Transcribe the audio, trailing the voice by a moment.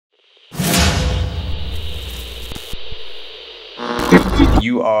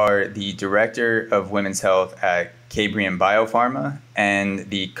you are the Director of Women's Health at Cambrian Biopharma and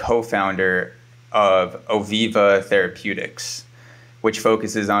the co-founder of Oviva Therapeutics, which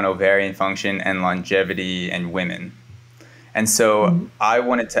focuses on ovarian function and longevity in women. And so I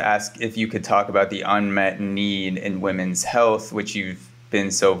wanted to ask if you could talk about the unmet need in women's health, which you've been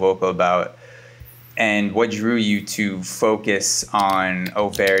so vocal about, and what drew you to focus on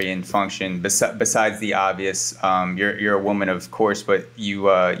ovarian function besides the obvious. You're a woman, of course, but you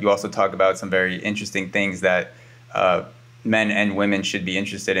also talk about some very interesting things that men and women should be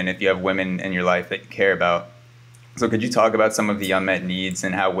interested in if you have women in your life that you care about. So could you talk about some of the unmet needs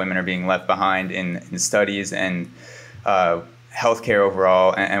and how women are being left behind in studies and healthcare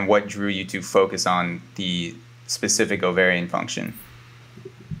overall, and what drew you to focus on the specific ovarian function?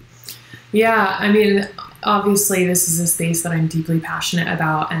 Yeah, I mean, obviously this is a space that I'm deeply passionate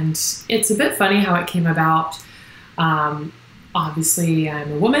about, and it's a bit funny how it came about. Obviously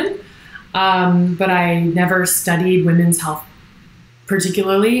I'm a woman, but I never studied women's health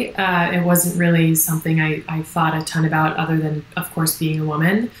particularly. It wasn't really something I thought a ton about, other than, of course, being a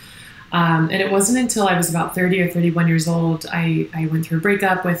woman. And it wasn't until I was about 30 or 31 years old, I went through a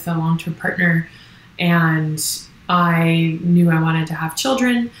breakup with a long-term partner, and I knew I wanted to have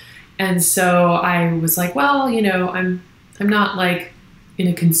children. And so I was like, well, you know, I'm not like in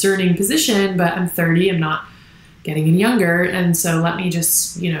a concerning position, but I'm 30, I'm not getting any younger. And so let me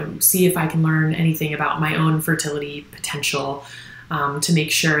just, you know, see if I can learn anything about my own fertility potential, to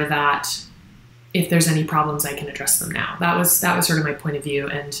make sure that if there's any problems, I can address them now. That was sort of my point of view.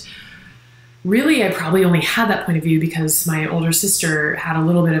 And really, I probably only had that point of view because my older sister had a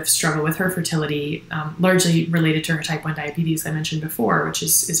little bit of struggle with her fertility, largely related to her type 1 diabetes I mentioned before, which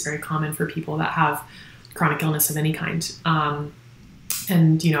is very common for people that have chronic illness of any kind.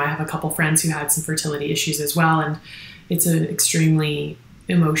 And, you know, I have a couple friends who had some fertility issues as well, and it's an extremely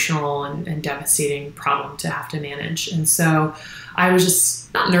emotional and devastating problem to have to manage. And so I was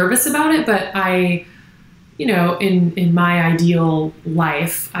just not nervous about it, but you know, in my ideal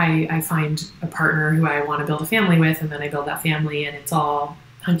life, I find a partner who I want to build a family with, and then I build that family, and it's all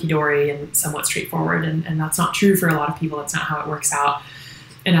hunky-dory and somewhat straightforward. And that's not true for a lot of people. That's not how it works out.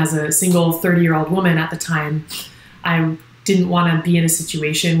 And as a single 30-year-old woman at the time, I didn't want to be in a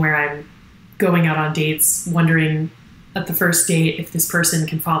situation where I'm going out on dates wondering at the first date if this person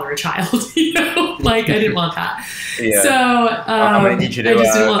can father a child. You know, like I didn't want that. Yeah. So I'm gonna need you to, I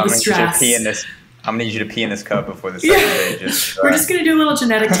just didn't want the stress. I'm gonna need you to pee in this cup before the second day. We're just gonna do a little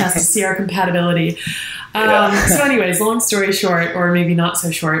genetic test to see our compatibility. So anyways, long story short, or maybe not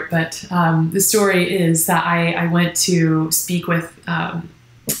so short, but the story is that I went to speak with a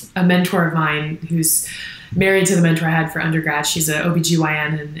mentor of mine who's married to the mentor I had for undergrad. She's an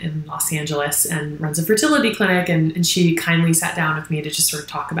OBGYN in Los Angeles and runs a fertility clinic. And she kindly sat down with me to just sort of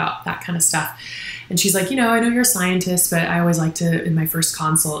talk about that kind of stuff. And she's like, you know, I know you're a scientist, but I always like to, in my first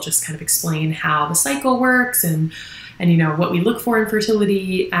consult, just kind of explain how the cycle works and you know, what we look for in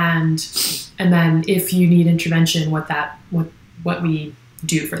fertility. And then if you need intervention, what we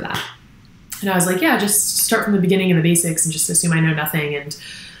do for that. And I was like, yeah, just start from the beginning and the basics and just assume I know nothing. And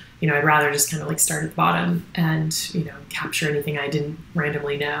you know, I'd rather just kind of like start at the bottom and, you know, capture anything I didn't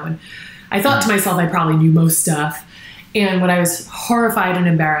randomly know. And I thought to myself, I probably knew most stuff. And what I was horrified and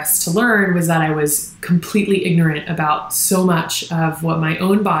embarrassed to learn was that I was completely ignorant about so much of what my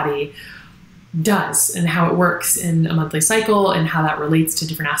own body does and how it works in a monthly cycle and how that relates to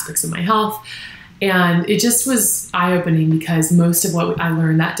different aspects of my health. And it just was eye-opening because most of what I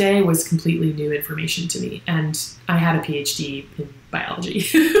learned that day was completely new information to me. And I had a PhD in biology.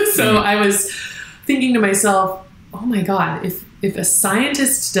 So I was thinking to myself, oh my God, if a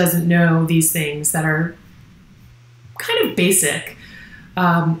scientist doesn't know these things that are kind of basic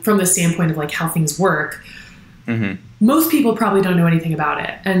from the standpoint of like how things work, most people probably don't know anything about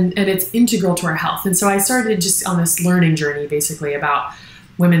it. And it's integral to our health. And so I started just on this learning journey basically about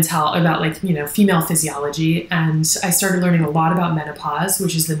women's health, about like, you know, female physiology. And I started learning a lot about menopause,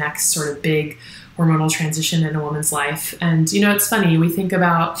 which is the next sort of big hormonal transition in a woman's life. And, you know, it's funny, we think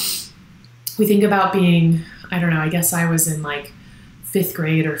about being, I don't know, I guess I was in like 5th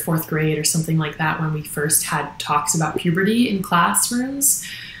grade or 4th grade or something like that when we first had talks about puberty in classrooms.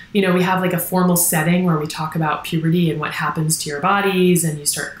 You know, we have like a formal setting where we talk about puberty and what happens to your bodies, and you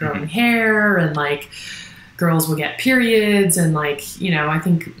start growing hair, and like girls will get periods, and like, you know, I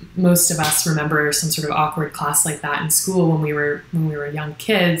think most of us remember some sort of awkward class like that in school when we were young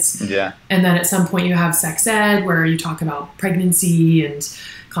kids. Yeah. And then at some point you have sex ed where you talk about pregnancy and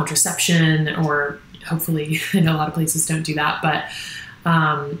contraception, or hopefully, I know a lot of places don't do that, but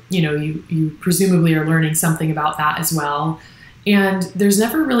you know, you presumably are learning something about that as well. And there's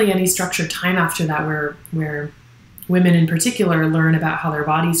never really any structured time after that where women in particular learn about how their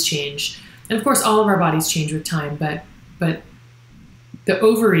bodies change. And of course, all of our bodies change with time, but the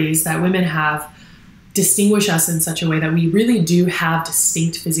ovaries that women have distinguish us in such a way that we really do have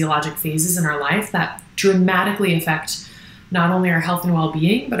distinct physiologic phases in our life that dramatically affect not only our health and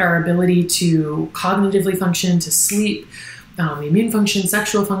well-being, but our ability to cognitively function, to sleep, immune function,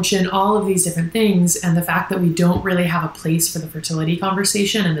 sexual function, all of these different things. And the fact that we don't really have a place for the fertility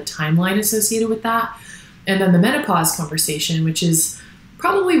conversation and the timeline associated with that. And then the menopause conversation, which is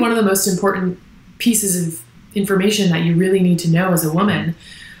probably one of the most important pieces of information that you really need to know as a woman.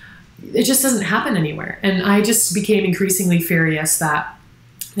 It just doesn't happen anywhere. And I just became increasingly furious that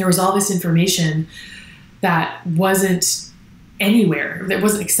there was all this information that wasn't anywhere, that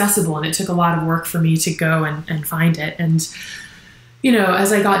wasn't accessible. And it took a lot of work for me to go and find it. And, you know,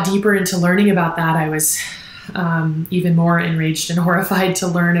 as I got deeper into learning about that, I was even more enraged and horrified to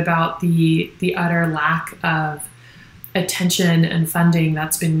learn about the utter lack of attention and funding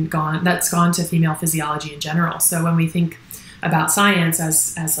that's gone to female physiology in general. So when we think about science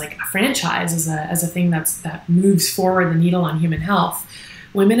as like a franchise, as a thing that moves forward the needle on human health,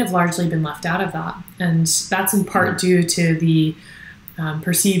 women have largely been left out of that. And that's in part due to the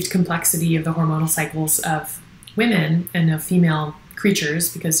perceived complexity of the hormonal cycles of women and of female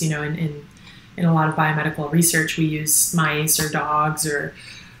creatures, because, you know, in a lot of biomedical research, we use mice or dogs or,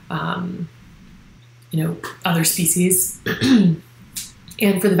 you know, other species.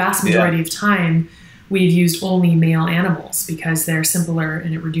 And for the vast majority of time, we've used only male animals because they're simpler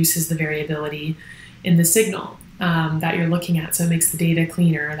and it reduces the variability in the signal that you're looking at. So it makes the data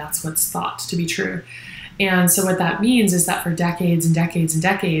cleaner. That's what's thought to be true. And so what that means is that for decades and decades and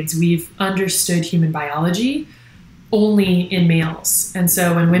decades, we've understood human biology only in males. And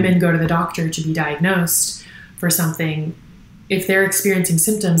so when women go to the doctor to be diagnosed for something, if they're experiencing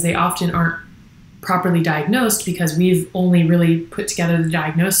symptoms, they often aren't properly diagnosed because we've only really put together the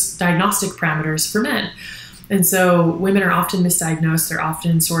diagnostic parameters for men. And so women are often misdiagnosed. They're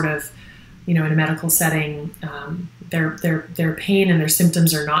often sort of, you know, in a medical setting, their pain and their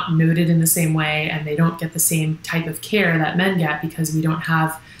symptoms are not noted in the same way, and they don't get the same type of care that men get because we don't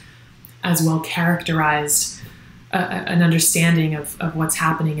have as well characterized an understanding of what's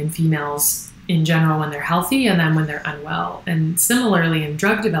happening in females in general when they're healthy and then when they're unwell. And similarly in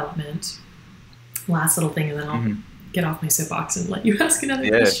drug development, last little thing, and then I'll get off my soapbox and let you ask another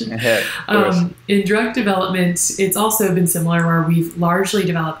question. In drug development, it's also been similar, where we've largely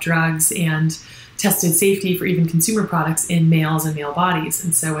developed drugs and tested safety for even consumer products in males and male bodies.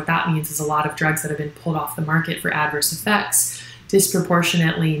 And so what that means is a lot of drugs that have been pulled off the market for adverse effects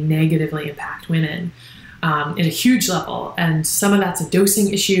disproportionately negatively impact women at a huge level. And some of that's a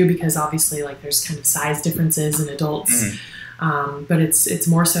dosing issue because obviously, like, there's kind of size differences in adults. But it's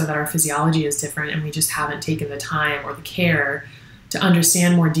more so that our physiology is different, and we just haven't taken the time or the care to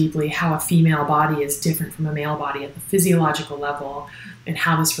understand more deeply how a female body is different from a male body at the physiological level, and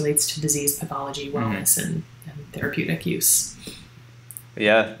how this relates to disease, pathology, wellness, and therapeutic use.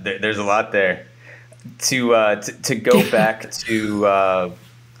 Yeah, there's a lot there. To go back to,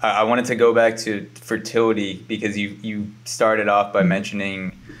 I wanted to go back to fertility, because you started off by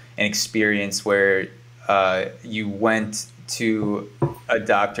mentioning an experience where you went to a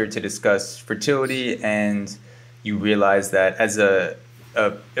doctor to discuss fertility, and you realized that as a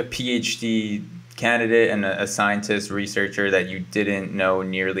PhD candidate and a scientist, researcher, that you didn't know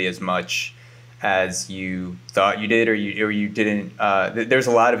nearly as much as you thought you did, or you didn't. There's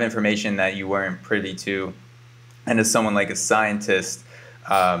a lot of information that you weren't privy to, and as someone like a scientist,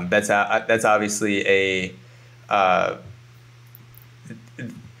 that's obviously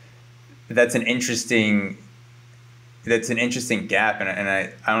that's an interesting gap, and I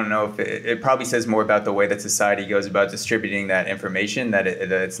don't know if it probably says more about the way that society goes about distributing that information, that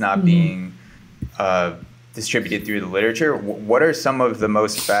it's not being distributed through the literature. What are some of the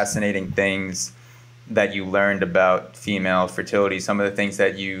most fascinating things that you learned about female fertility? Some of the things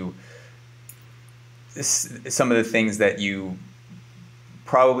that you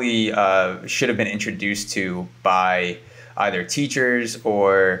probably should have been introduced to by either teachers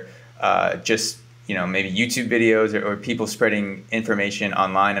or just, you know, maybe YouTube videos or people spreading information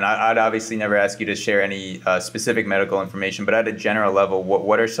online. And I'd obviously never ask you to share any specific medical information, but at a general level,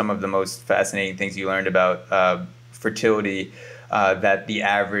 what are some of the most fascinating things you learned about fertility that the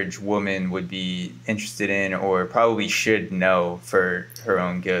average woman would be interested in, or probably should know for her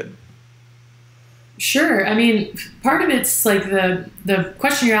own good? Sure. I mean, part of it's like the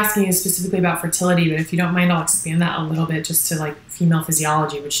question you're asking is specifically about fertility, but if you don't mind, I'll expand that a little bit just to like female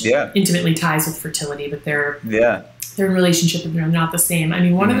physiology, which intimately ties with fertility, but they're they're in relationship and they're not the same. I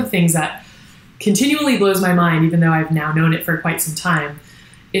mean, one of the things that continually blows my mind, even though I've now known it for quite some time,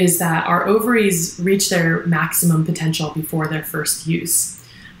 is that our ovaries reach their maximum potential before their first use,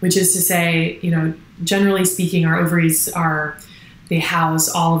 which is to say, generally speaking, our ovaries they house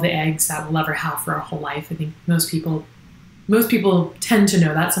all of the eggs that we'll ever have for our whole life. I think most people tend to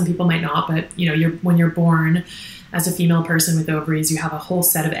know that. Some people might not, but when you're born as a female person with ovaries, you have a whole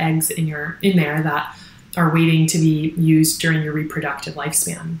set of eggs in there that are waiting to be used during your reproductive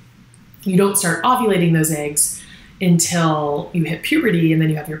lifespan. You don't start ovulating those eggs until you hit puberty, and then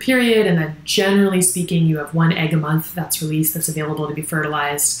you have your period, and then generally speaking, you have one egg a month that's released that's available to be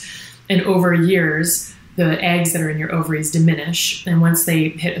fertilized. And over years, the eggs that are in your ovaries diminish, and once they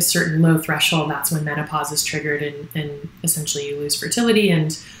hit a certain low threshold, that's when menopause is triggered, and essentially you lose fertility,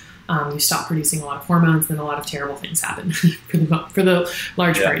 and you stop producing a lot of hormones, and a lot of terrible things happen for the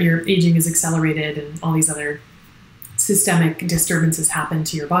large part. Your aging is accelerated, and all these other systemic disturbances happen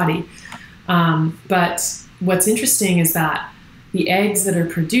to your body. But what's interesting is that the eggs that are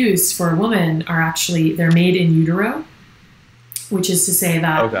produced for a woman they're made in utero, which is to say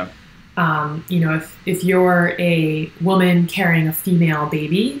that, if you're a woman carrying a female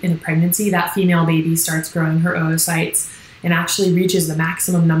baby in a pregnancy, that female baby starts growing her oocytes and actually reaches the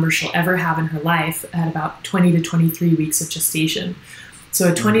maximum number she'll ever have in her life at about 20 to 23 weeks of gestation.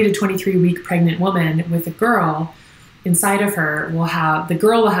 So a 20 to 23 week pregnant woman with a girl inside of her will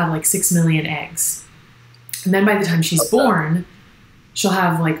have like 6 million eggs. And then by the time she's born, she'll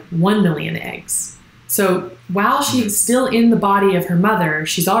have like 1 million eggs. So while she's still in the body of her mother,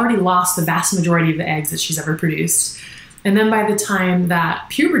 she's already lost the vast majority of the eggs that she's ever produced. And then by the time that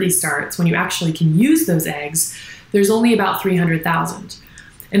puberty starts, when you actually can use those eggs, there's only about 300,000.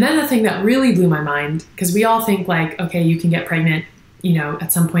 And then the thing that really blew my mind, because we all think like, okay, you can get pregnant,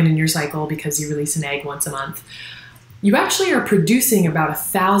 at some point in your cycle because you release an egg once a month. You actually are producing about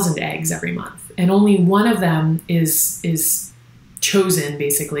 1,000 eggs every month, and only one of them is chosen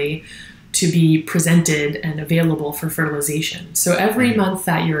basically to be presented and available for fertilization. So every month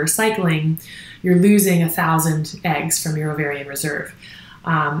that you're cycling, you're losing 1,000 eggs from your ovarian reserve.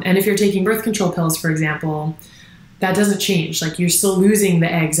 And if you're taking birth control pills, for example, that doesn't change. Like, you're still losing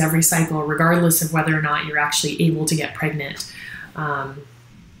the eggs every cycle, regardless of whether or not you're actually able to get pregnant.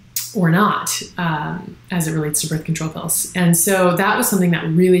 Or not, as it relates to birth control pills. And so that was something that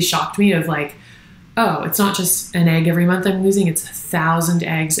really shocked me, of like, oh, it's not just an egg every month I'm losing, it's 1,000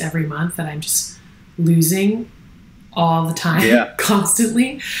 eggs every month that I'm just losing all the time,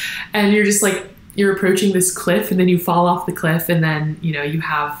 constantly. And you're just like, you're approaching this cliff, and then you fall off the cliff, and then, you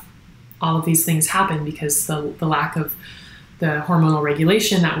have all of these things happen because the lack of the hormonal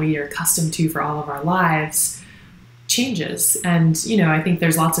regulation that we are accustomed to for all of our lives changes. And I think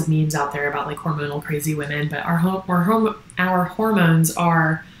there's lots of memes out there about like hormonal crazy women, but our hormones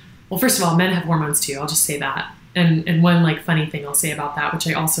are, well, first of all, men have hormones too, I'll just say that. And one like funny thing I'll say about that, which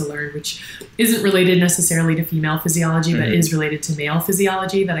I also learned, which isn't related necessarily to female physiology, but is related to male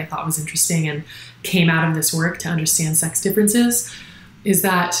physiology, that I thought was interesting and came out of this work to understand sex differences, is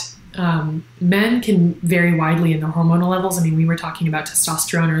that men can vary widely in their hormonal levels. I mean, we were talking about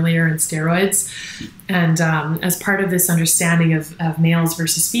testosterone earlier and steroids. And as part of this understanding of males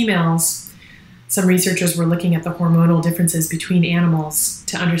versus females, some researchers were looking at the hormonal differences between animals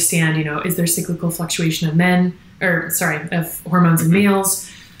to understand, is there cyclical fluctuation of hormones in males?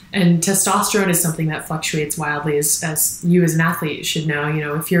 And testosterone is something that fluctuates wildly, as you as an athlete should know.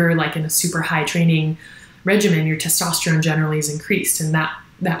 If you're like in a super high training regimen, your testosterone generally is increased, and that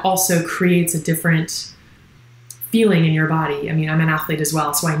also creates a different feeling in your body. I mean, I'm an athlete as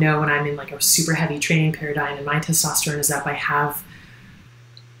well, so I know when I'm in like a super heavy training paradigm and my testosterone is up, I have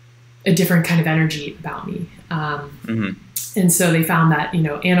a different kind of energy about me. And so they found that,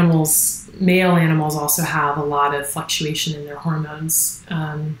 male animals also have a lot of fluctuation in their hormones,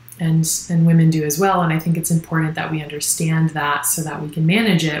 and women do as well. And I think it's important that we understand that so that we can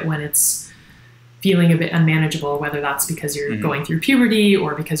manage it when it's feeling a bit unmanageable, whether that's because you're going through puberty,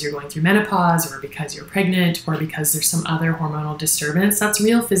 or because you're going through menopause, or because you're pregnant, or because there's some other hormonal disturbance. That's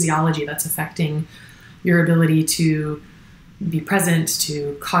real physiology that's affecting your ability to be present,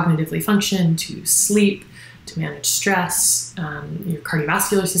 to cognitively function, to sleep, to manage stress, your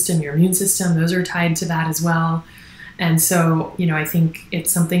cardiovascular system, your immune system, those are tied to that as well. And so, I think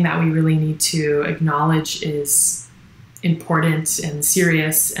it's something that we really need to acknowledge is important and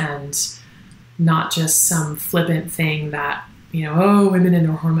serious, and not just some flippant thing that, women and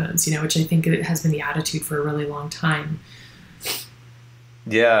their hormones, which I think it has been the attitude for a really long time.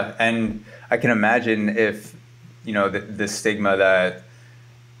 Yeah. And I can imagine if, the stigma that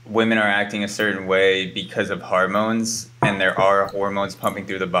women are acting a certain way because of hormones, and there are hormones pumping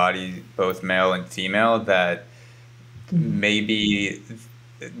through the body, both male and female, that maybe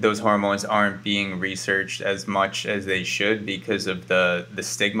those hormones aren't being researched as much as they should because of the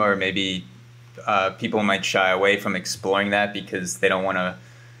stigma, or maybe people might shy away from exploring that because they don't want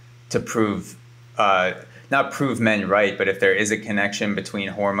to prove, not prove men right, but if there is a connection between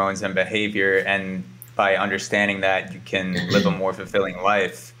hormones and behavior, and by understanding that you can live a more fulfilling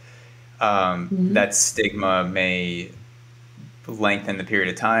life, that stigma may lengthen the period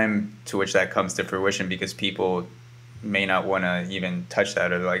of time to which that comes to fruition, because people may not want to even touch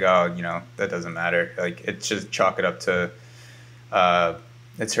that, or like, oh, you know, that doesn't matter. Like, it's just chalk it up to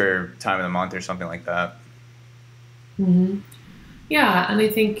it's her time of the month or something like that. Yeah, and I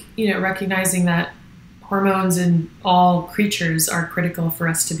think, you know, recognizing that hormones in all creatures are critical for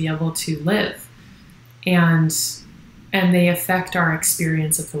us to be able to live, and they affect our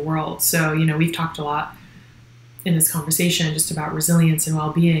experience of the world. So, you know, we've talked a lot in this conversation just about resilience and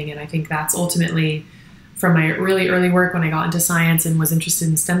well-being, and I think that's ultimately, from my really early work when I got into science and was interested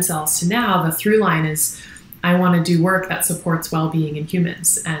in stem cells to now, the through line is I want to do work that supports well-being in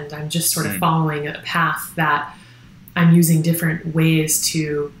humans, and I'm just sort of following a path that I'm using different ways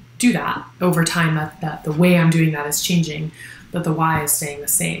to do that over time. That the way I'm doing that is changing, but the why is staying the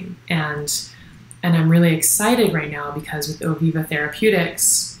same. And I'm really excited right now because with Oviva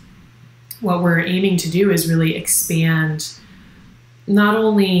Therapeutics, what we're aiming to do is really expand not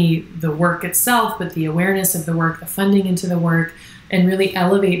only the work itself, but the awareness of the work, the funding into the work, and really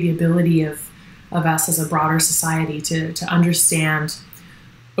elevate the ability of us as a broader society to understand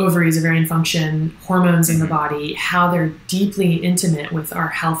ovaries, ovarian function, hormones in the body, how they're deeply intimate with our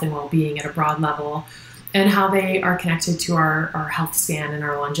health and well-being at a broad level, and how they are connected to our health span and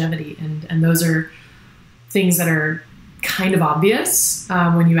our longevity. And those are things that are kind of obvious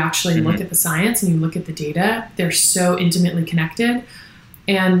when you actually look at the science and you look at the data. They're so intimately connected,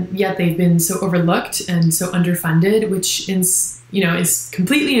 and yet they've been so overlooked and so underfunded, which is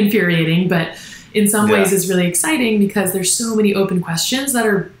completely infuriating, but in some ways is really exciting because there's so many open questions that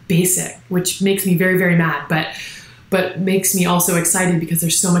are basic, which makes me very, very mad, but makes me also excited because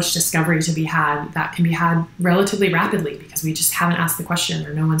there's so much discovery to be had that can be had relatively rapidly because we just haven't asked the question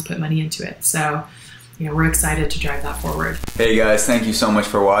or no one's put money into it. So, you know, we're excited to drive that forward. Hey guys, thank you so much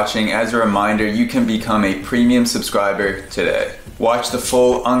for watching. As a reminder, you can become a premium subscriber today. Watch the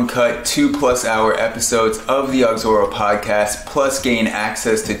full uncut 2+ hour episodes of the AUXORO podcast, plus gain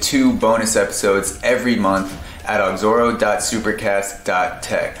access to 2 bonus episodes every month at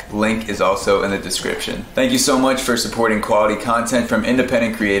auxoro.supercast.tech. Link is also in the description. Thank you so much for supporting quality content from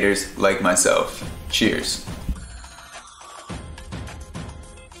independent creators like myself. Cheers.